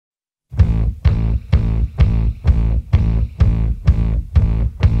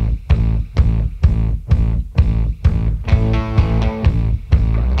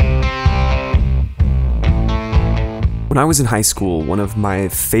I was in high school, one of my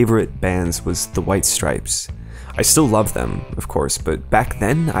favorite bands was the White Stripes. I still love them, of course, but back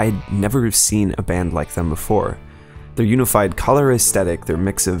then I'd never seen a band like them before. Their unified color aesthetic, their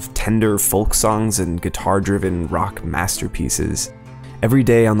mix of tender folk songs and guitar-driven rock masterpieces. Every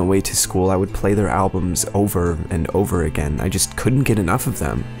day on the way to school I would play their albums over and over again. I just couldn't get enough of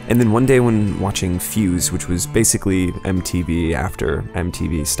them. And then one day when watching Fuse, which was basically MTV after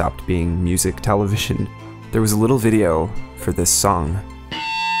MTV stopped being music television, there was a little video for this song.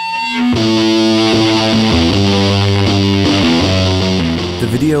 The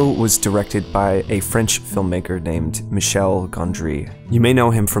video was directed by a French filmmaker named Michel Gondry. You may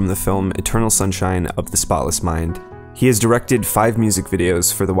know him from the film Eternal Sunshine of the Spotless Mind. He has directed 5 music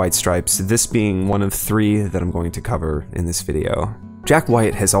videos for the White Stripes, this being one of 3 that I'm going to cover in this video. Jack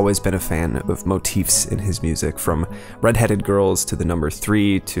White has always been a fan of motifs in his music, from redheaded girls to the number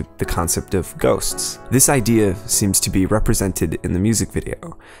 3 to the concept of ghosts. This idea seems to be represented in the music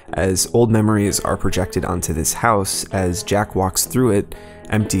video, as old memories are projected onto this house as Jack walks through it,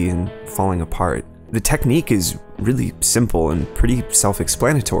 empty and falling apart. The technique is really simple and pretty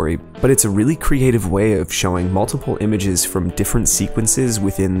self-explanatory, but it's a really creative way of showing multiple images from different sequences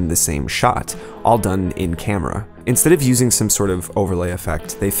within the same shot, all done in camera. Instead of using some sort of overlay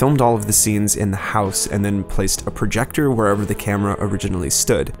effect, they filmed all of the scenes in the house and then placed a projector wherever the camera originally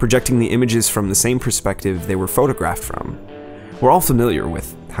stood, projecting the images from the same perspective they were photographed from. We're all familiar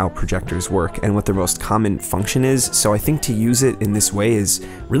with how projectors work and what their most common function is, so I think to use it in this way is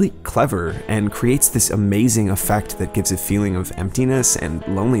really clever and creates this amazing effect that gives a feeling of emptiness and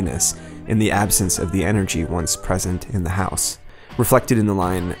loneliness in the absence of the energy once present in the house. Reflected in the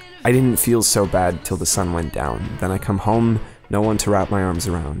line, "I didn't feel so bad till the sun went down, then I come home, no one to wrap my arms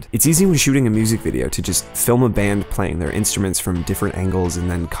around." It's easy when shooting a music video to just film a band playing their instruments from different angles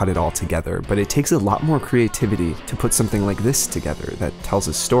and then cut it all together, but it takes a lot more creativity to put something like this together that tells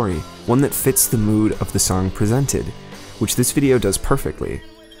a story, one that fits the mood of the song presented, which this video does perfectly.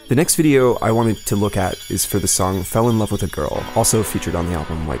 The next video I wanted to look at is for the song Fell in Love with a Girl, also featured on the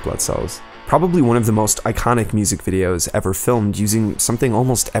album White Blood Cells. Probably one of the most iconic music videos ever filmed using something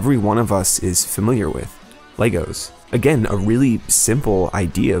almost every one of us is familiar with: Legos. Again, a really simple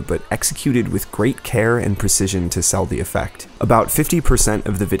idea, but executed with great care and precision to sell the effect. About 50%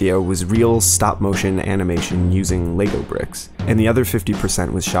 of the video was real stop-motion animation using Lego bricks, and the other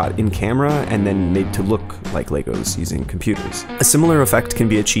 50% was shot in camera and then made to look like Legos using computers. A similar effect can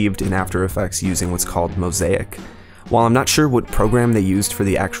be achieved in After Effects using what's called Mosaic. While I'm not sure what program they used for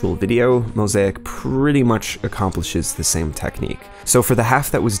the actual video, Mosaic pretty much accomplishes the same technique. So for the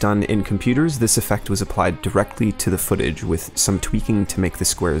half that was done in computers, this effect was applied directly to the footage with some tweaking to make the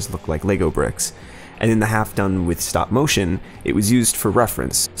squares look like Lego bricks. And in the half done with stop motion, it was used for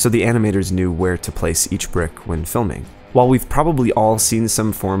reference, so the animators knew where to place each brick when filming. While we've probably all seen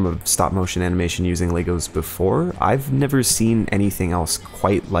some form of stop-motion animation using Legos before, I've never seen anything else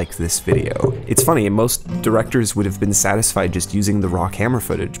quite like this video. It's funny, most directors would have been satisfied just using the raw camera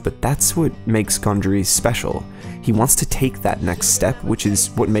footage, but that's what makes Gondry special. He wants to take that next step, which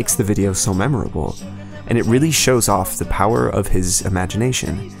is what makes the video so memorable. And it really shows off the power of his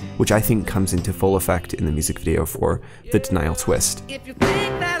imagination, which I think comes into full effect in the music video for The Denial Twist. If you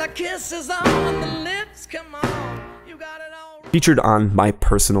think that a kiss is on the lips, come on. Featured on my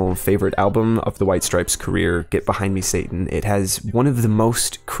personal favorite album of the White Stripes' career, Get Behind Me Satan, it has one of the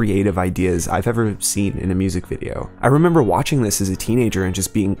most creative ideas I've ever seen in a music video. I remember watching this as a teenager and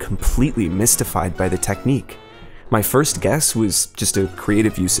just being completely mystified by the technique. My first guess was just a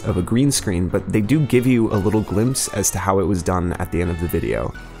creative use of a green screen, but they do give you a little glimpse as to how it was done at the end of the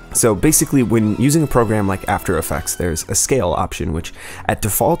video. So basically, when using a program like After Effects, there's a scale option, which at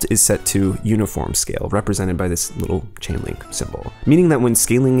default is set to uniform scale, represented by this little chain link symbol, meaning that when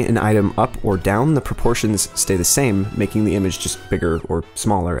scaling an item up or down, the proportions stay the same, making the image just bigger or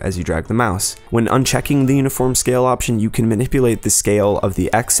smaller as you drag the mouse. When unchecking the uniform scale option, you can manipulate the scale of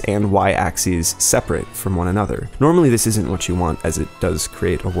the X and Y axes separate from one another. Normally this isn't what you want, as it does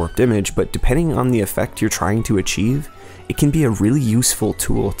create a warped image, but depending on the effect you're trying to achieve, it can be a really useful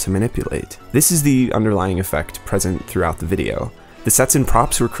tool to manipulate. This is the underlying effect present throughout the video. The sets and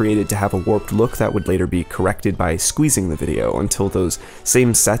props were created to have a warped look that would later be corrected by squeezing the video until those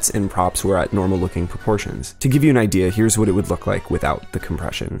same sets and props were at normal looking proportions. To give you an idea, here's what it would look like without the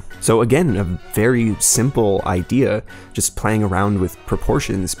compression. So again, a very simple idea, just playing around with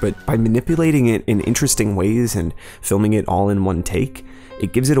proportions, but by manipulating it in interesting ways and filming it all in one take,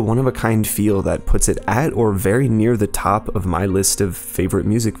 it gives it a one-of-a-kind feel that puts it at or very near the top of my list of favorite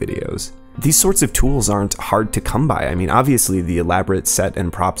music videos. These sorts of tools aren't hard to come by. I mean, obviously the elaborate set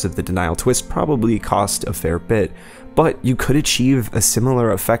and props of The Denial Twist probably cost a fair bit, But you could achieve a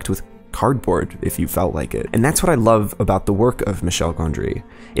similar effect with cardboard if you felt like it. And that's what I love about the work of Michel Gondry.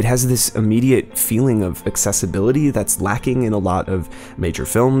 It has this immediate feeling of accessibility that's lacking in a lot of major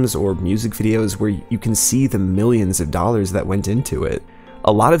films or music videos where you can see the millions of dollars that went into it.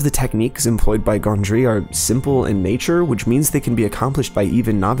 A lot of the techniques employed by Gondry are simple in nature, which means they can be accomplished by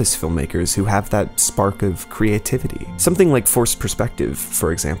even novice filmmakers who have that spark of creativity. Something like forced perspective,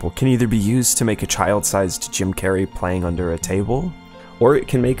 for example, can either be used to make a child-sized Jim Carrey playing under a table, or it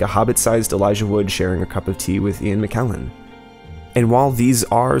can make a Hobbit-sized Elijah Wood sharing a cup of tea with Ian McKellen. And while these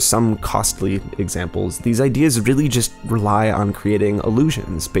are some costly examples, these ideas really just rely on creating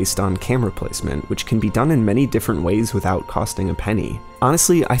illusions based on camera placement, which can be done in many different ways without costing a penny.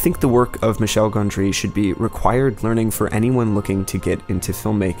 Honestly, I think the work of Michel Gondry should be required learning for anyone looking to get into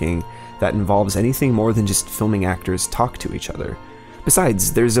filmmaking that involves anything more than just filming actors talk to each other.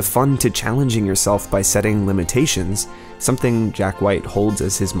 Besides, there's a fun to challenging yourself by setting limitations, something Jack White holds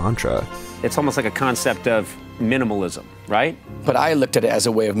as his mantra. It's almost like a concept of minimalism, right? But I looked at it as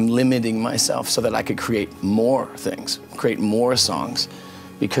a way of limiting myself so that I could create more things, create more songs.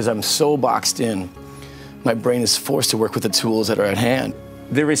 Because I'm so boxed in, my brain is forced to work with the tools that are at hand.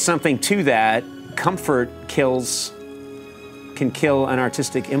 There is something to that. Comfort can kill an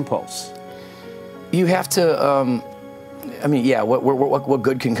artistic impulse. You have to, I mean, yeah, what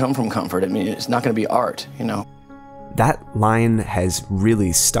good can come from comfort? I mean, it's not going to be art, you know? That line has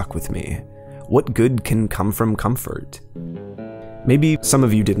really stuck with me. What good can come from comfort? Maybe some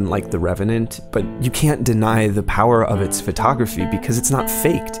of you didn't like The Revenant, but you can't deny the power of its photography because it's not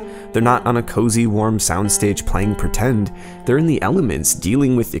faked. They're not on a cozy, warm soundstage playing pretend. They're in the elements,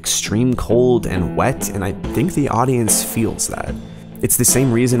 dealing with extreme cold and wet, and I think the audience feels that. It's the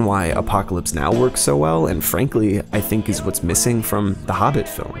same reason why Apocalypse Now works so well, and frankly, I think is what's missing from the Hobbit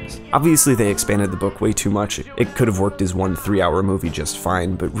films. Obviously, they expanded the book way too much. It could have worked as one 3-hour movie just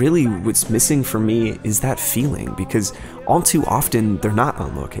fine, but really what's missing for me is that feeling, because all too often, they're not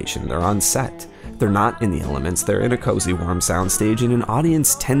on location, they're on set. They're not in the elements, they're in a cozy, warm soundstage, and an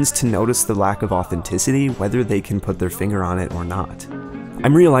audience tends to notice the lack of authenticity, whether they can put their finger on it or not.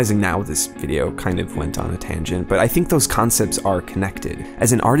 I'm realizing now this video kind of went on a tangent, but I think those concepts are connected.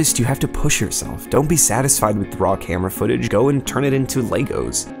 As an artist, you have to push yourself. Don't be satisfied with raw camera footage, go and turn it into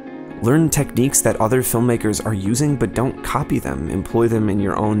Legos. Learn techniques that other filmmakers are using, but don't copy them. Employ them in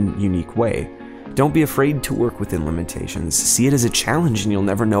your own unique way. Don't be afraid to work within limitations. See it as a challenge and you'll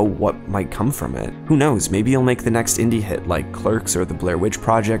never know what might come from it. Who knows, maybe you'll make the next indie hit like Clerks or The Blair Witch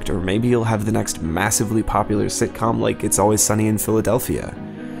Project, or maybe you'll have the next massively popular sitcom like It's Always Sunny in Philadelphia.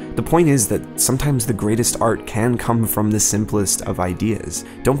 The point is that sometimes the greatest art can come from the simplest of ideas.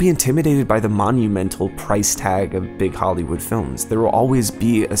 Don't be intimidated by the monumental price tag of big Hollywood films. There will always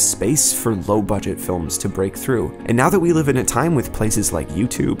be a space for low-budget films to break through. And now that we live in a time with places like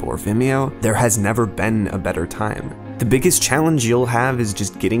YouTube or Vimeo, there has never been a better time. The biggest challenge you'll have is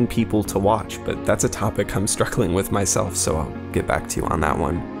just getting people to watch, but that's a topic I'm struggling with myself, so I'll get back to you on that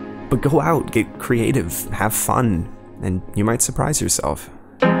one. But go out, get creative, have fun, and you might surprise yourself.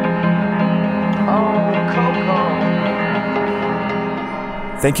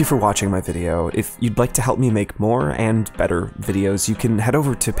 Thank you for watching my video. If you'd like to help me make more and better videos, you can head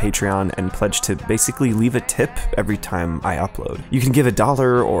over to Patreon and pledge to basically leave a tip every time I upload. You can give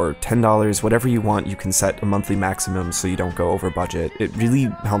 $1 or $10, whatever you want. You can set a monthly maximum so you don't go over budget. It really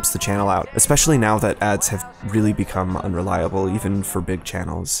helps the channel out, especially now that ads have really become unreliable, even for big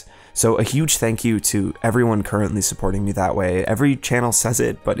channels. So a huge thank you to everyone currently supporting me that way. Every channel says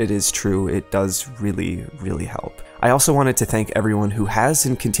it, but it is true. It does really, really help. I also wanted to thank everyone who has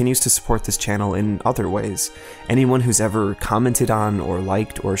and continues to support this channel in other ways. Anyone who's ever commented on or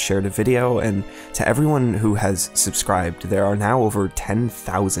liked or shared a video, and to everyone who has subscribed. There are now over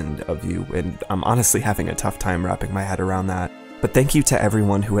 10,000 of you, and I'm honestly having a tough time wrapping my head around that. But thank you to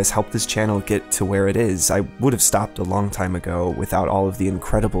everyone who has helped this channel get to where it is. I would have stopped a long time ago without all of the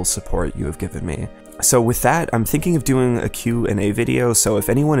incredible support you have given me. So with that, I'm thinking of doing a Q&A video, so if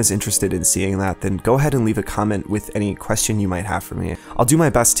anyone is interested in seeing that, then go ahead and leave a comment with any question you might have for me. I'll do my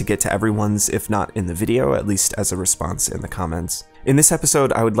best to get to everyone's, if not in the video, at least as a response in the comments. In this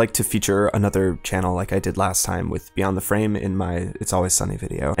episode, I would like to feature another channel like I did last time with Beyond the Frame in my It's Always Sunny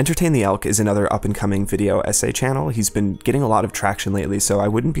video. Entertain the Elk is another up-and-coming video essay channel. He's been getting a lot of traction lately, so I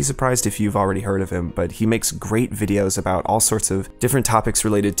wouldn't be surprised if you've already heard of him, but he makes great videos about all sorts of different topics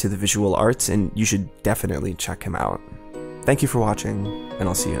related to the visual arts, and you should definitely check him out. Thank you for watching, and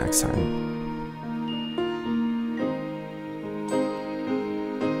I'll see you next time.